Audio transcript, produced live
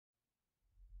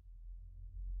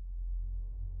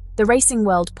The racing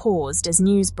world paused as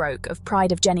news broke of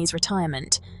Pride of Jenni's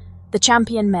retirement. The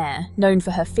champion mare, known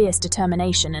for her fierce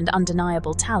determination and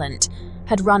undeniable talent,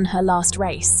 had run her last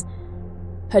race.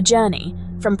 Her journey,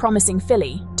 from promising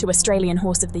filly to Australian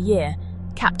Horse of the Year,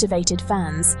 captivated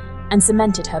fans and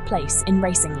cemented her place in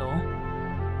racing lore.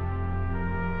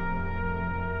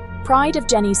 Pride of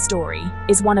Jenni's story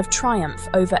is one of triumph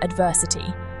over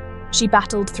adversity. She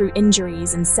battled through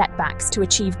injuries and setbacks to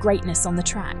achieve greatness on the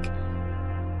track.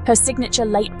 Her signature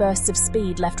late bursts of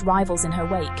speed left rivals in her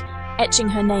wake, etching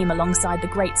her name alongside the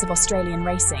greats of Australian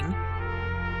racing.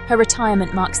 Her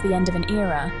retirement marks the end of an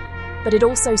era, but it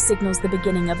also signals the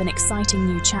beginning of an exciting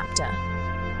new chapter.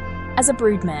 As a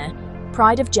broodmare,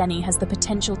 Pride of Jenni has the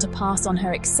potential to pass on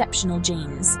her exceptional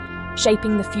genes,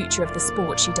 shaping the future of the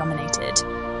sport she dominated.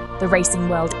 The racing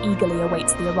world eagerly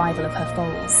awaits the arrival of her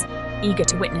foals, eager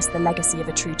to witness the legacy of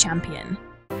a true champion.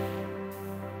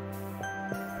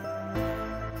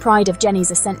 Pride of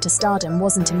Jenni's ascent to stardom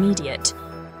wasn't immediate.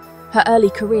 Her early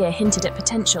career hinted at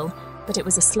potential, but it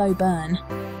was a slow burn.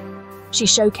 She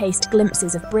showcased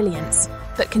glimpses of brilliance,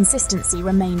 but consistency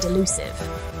remained elusive.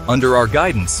 Under our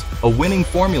guidance, a winning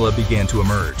formula began to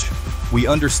emerge. We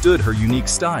understood her unique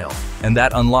style, and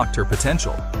that unlocked her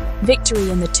potential. Victory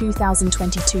in the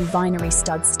 2022 Vinery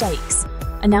Stud Stakes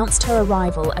announced her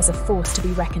arrival as a force to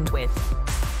be reckoned with.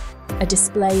 A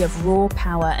display of raw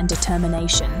power and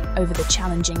determination over the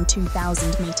challenging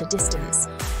 2,000-metre distance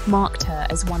marked her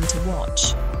as one to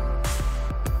watch.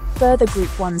 Further Group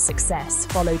 1 success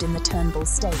followed in the Turnbull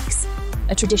Stakes,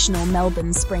 a traditional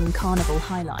Melbourne Spring Carnival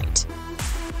highlight.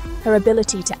 Her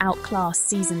ability to outclass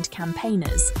seasoned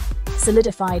campaigners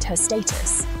solidified her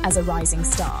status as a rising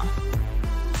star.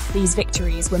 These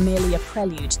victories were merely a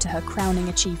prelude to her crowning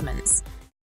achievements.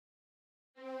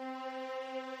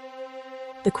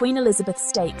 The Queen Elizabeth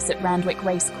Stakes at Randwick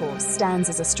Racecourse stands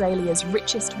as Australia's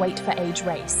richest weight-for-age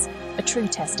race, a true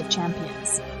test of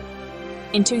champions.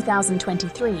 In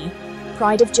 2023,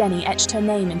 Pride of Jenni etched her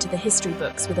name into the history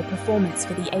books with a performance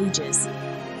for the ages.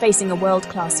 Facing a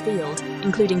world-class field,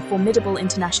 including formidable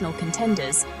international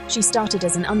contenders, she started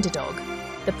as an underdog.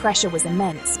 The pressure was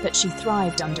immense, but she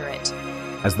thrived under it.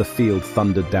 As the field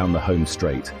thundered down the home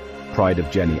straight, Pride of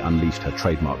Jenni unleashed her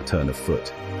trademark turn of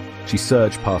foot. She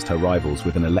surged past her rivals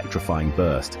with an electrifying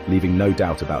burst, leaving no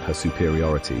doubt about her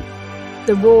superiority.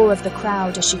 The roar of the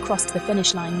crowd as she crossed the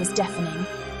finish line was deafening.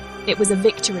 It was a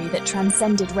victory that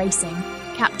transcended racing,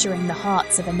 capturing the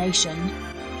hearts of a nation.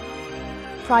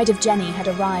 Pride of Jenni had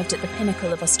arrived at the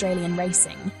pinnacle of Australian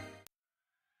racing.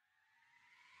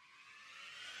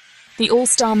 The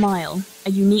All-Star Mile, a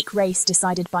unique race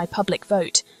decided by public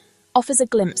vote, offers a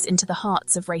glimpse into the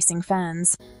hearts of racing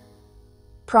fans.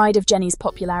 Pride of Jenni's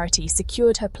popularity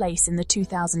secured her place in the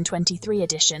 2023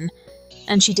 edition,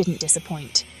 and she didn't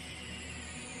disappoint.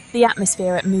 The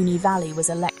atmosphere at Moonee Valley was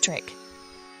electric.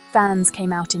 Fans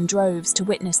came out in droves to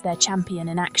witness their champion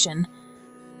in action.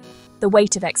 The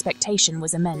weight of expectation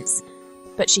was immense,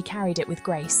 but she carried it with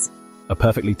grace. A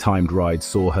perfectly timed ride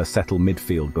saw her settle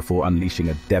midfield before unleashing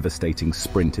a devastating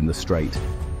sprint in the straight.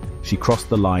 She crossed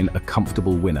the line a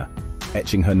comfortable winner,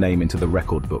 etching her name into the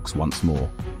record books once more.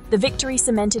 The victory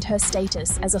cemented her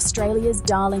status as Australia's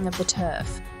darling of the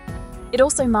turf. It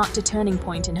also marked a turning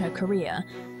point in her career,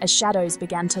 as shadows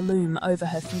began to loom over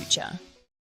her future.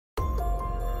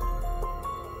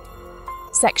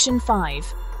 Section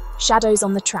 5. Shadows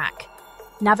on the Track.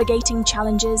 Navigating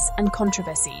Challenges and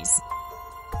Controversies.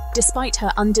 Despite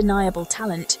her undeniable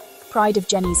talent, Pride of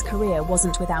Jenni's career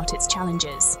wasn't without its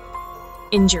challenges.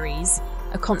 Injuries,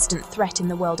 a constant threat in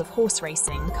the world of horse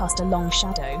racing, cast a long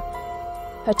shadow.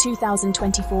 Her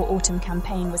 2024 autumn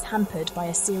campaign was hampered by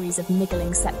a series of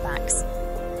niggling setbacks.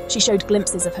 She showed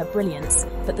glimpses of her brilliance,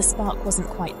 but the spark wasn't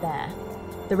quite there.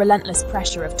 The relentless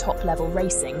pressure of top-level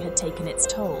racing had taken its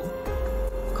toll.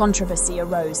 Controversy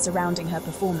arose surrounding her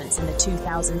performance in the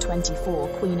 2024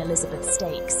 Queen Elizabeth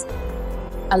Stakes.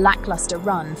 A lacklustre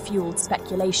run fueled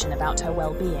speculation about her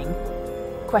well-being.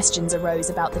 Questions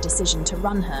arose about the decision to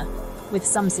run her, with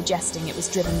some suggesting it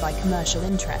was driven by commercial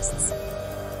interests.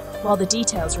 While the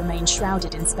details remained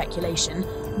shrouded in speculation,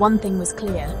 one thing was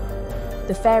clear: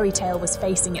 the fairy tale was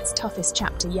facing its toughest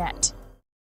chapter yet.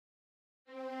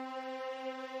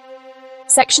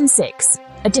 Section 6.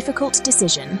 A difficult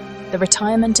decision: the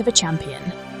retirement of a champion.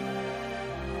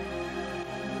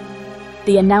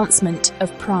 The announcement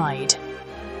of Pride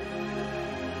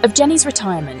of Jenni's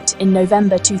retirement in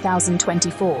November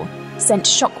 2024 sent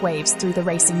shockwaves through the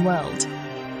racing world.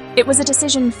 It was a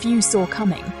decision few saw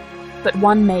coming, but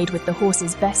one made with the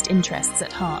horse's best interests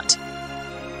at heart.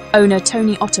 Owner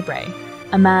Tony Ottobre,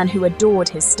 a man who adored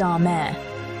his star mare,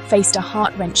 faced a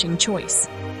heart-wrenching choice: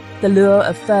 The lure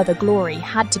of further glory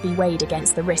had to be weighed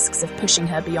against the risks of pushing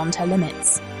her beyond her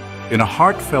limits. In a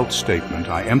heartfelt statement,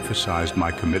 I emphasized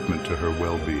my commitment to her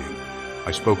well-being.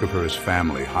 I spoke of her as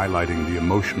family, highlighting the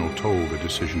emotional toll the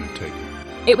decision had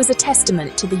taken. It was a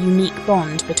testament to the unique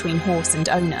bond between horse and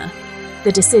owner.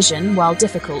 The decision, while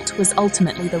difficult, was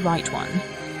ultimately the right one.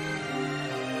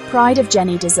 Pride of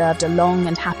Jenni deserved a long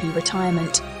and happy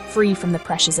retirement, free from the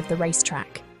pressures of the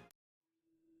racetrack.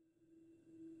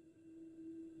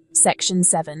 Section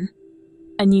 7.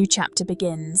 A new chapter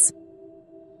begins.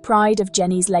 Pride of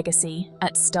Jenni's legacy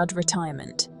at stud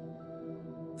retirement.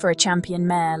 For a champion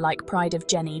mare like Pride of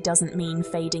Jenni doesn't mean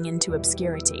fading into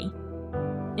obscurity.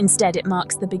 Instead, it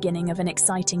marks the beginning of an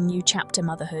exciting new chapter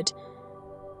motherhood.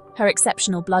 Her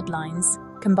exceptional bloodlines,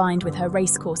 combined with her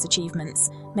racecourse achievements,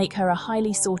 make her a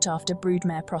highly sought-after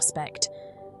broodmare prospect.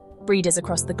 Breeders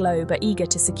across the globe are eager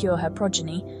to secure her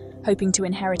progeny, hoping to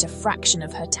inherit a fraction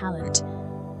of her talent.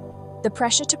 The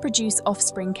pressure to produce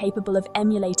offspring capable of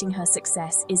emulating her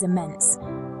success is immense,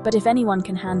 but if anyone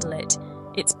can handle it,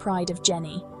 it's Pride of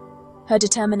Jenni. Her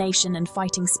determination and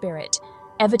fighting spirit,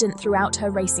 evident throughout her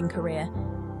racing career,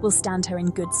 will stand her in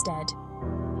good stead.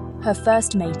 Her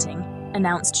first mating,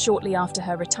 announced shortly after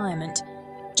her retirement,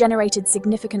 generated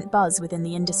significant buzz within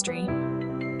the industry.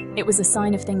 It was a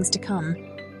sign of things to come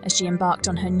as she embarked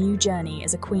on her new journey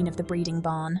as a queen of the breeding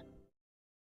barn.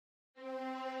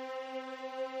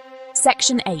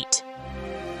 Section 8.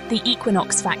 The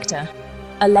Equinox Factor,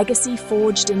 a legacy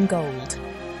forged in gold.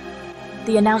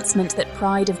 The announcement that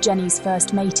Pride of Jenni's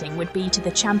first mating would be to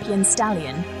the champion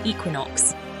stallion,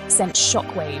 Equinox, sent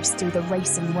shockwaves through the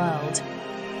racing world.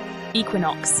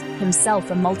 Equinox,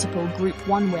 himself a multiple Group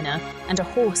 1 winner and a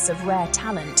horse of rare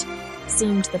talent,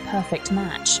 seemed the perfect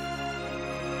match.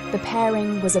 The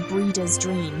pairing was a breeder's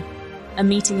dream, a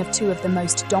meeting of two of the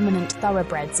most dominant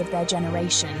thoroughbreds of their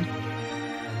generation.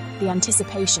 The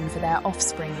anticipation for their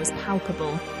offspring was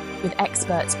palpable, with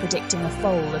experts predicting a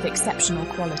foal of exceptional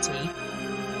quality.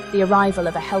 The arrival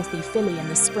of a healthy filly in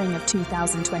the spring of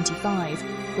 2025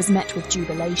 was met with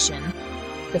jubilation.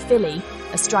 The filly,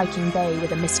 a striking bay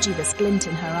with a mischievous glint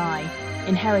in her eye,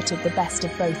 inherited the best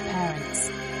of both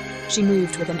parents. She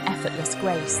moved with an effortless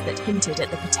grace that hinted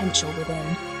at the potential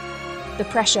within. The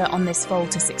pressure on this foal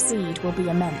to succeed will be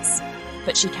immense,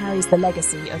 but she carries the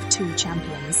legacy of two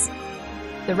champions.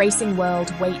 The racing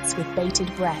world waits with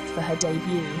bated breath for her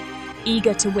debut,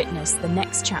 eager to witness the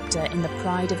next chapter in the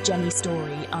Pride of Jenni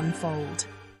story unfold.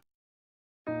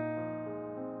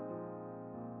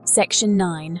 Section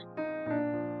 9.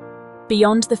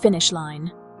 Beyond the finish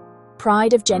line.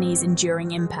 Pride of Jenni's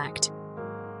enduring impact.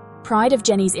 Pride of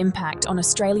Jenni's impact on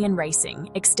Australian racing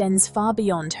extends far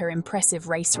beyond her impressive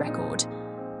race record.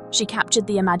 She captured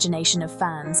the imagination of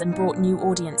fans and brought new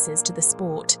audiences to the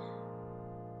sport.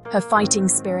 Her fighting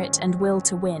spirit and will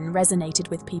to win resonated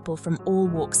with people from all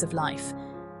walks of life.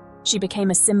 She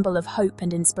became a symbol of hope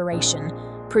and inspiration,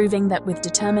 proving that with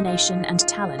determination and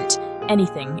talent,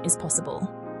 anything is possible.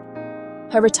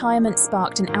 Her retirement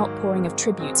sparked an outpouring of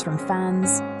tributes from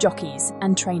fans, jockeys,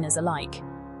 and trainers alike.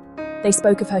 They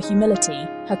spoke of her humility,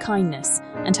 her kindness,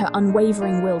 and her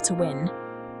unwavering will to win.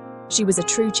 She was a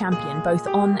true champion both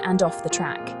on and off the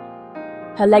track.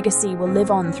 Her legacy will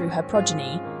live on through her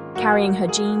progeny, carrying her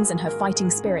genes and her fighting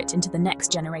spirit into the next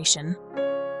generation.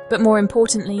 But more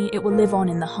importantly, it will live on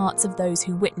in the hearts of those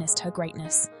who witnessed her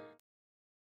greatness.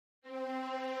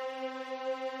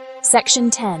 Section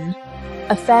 10.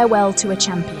 A farewell to a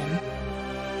champion.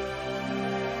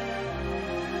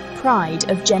 Pride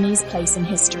of Jenni's place in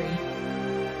history.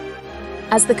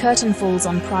 As the curtain falls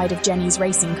on Pride of Jenni's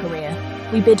racing career,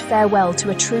 we bid farewell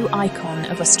to a true icon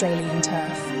of Australian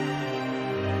turf.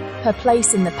 Her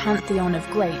place in the pantheon of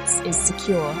greats is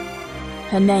secure,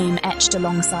 her name etched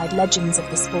alongside legends of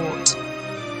the sport.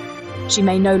 She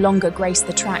may no longer grace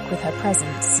the track with her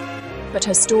presence, but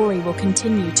her story will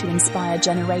continue to inspire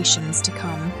generations to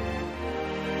come.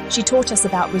 She taught us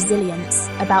about resilience,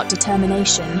 about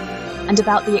determination, and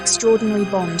about the extraordinary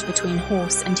bond between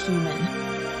horse and human.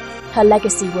 Her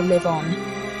legacy will live on,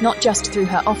 not just through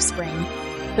her offspring,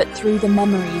 but through the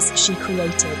memories she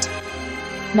created.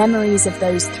 Memories of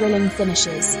those thrilling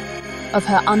finishes, of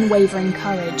her unwavering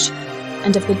courage,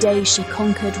 and of the day she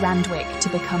conquered Randwick to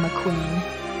become a queen.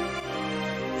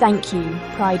 Thank you,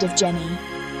 Pride of Jenni,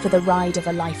 for the ride of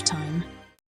a lifetime.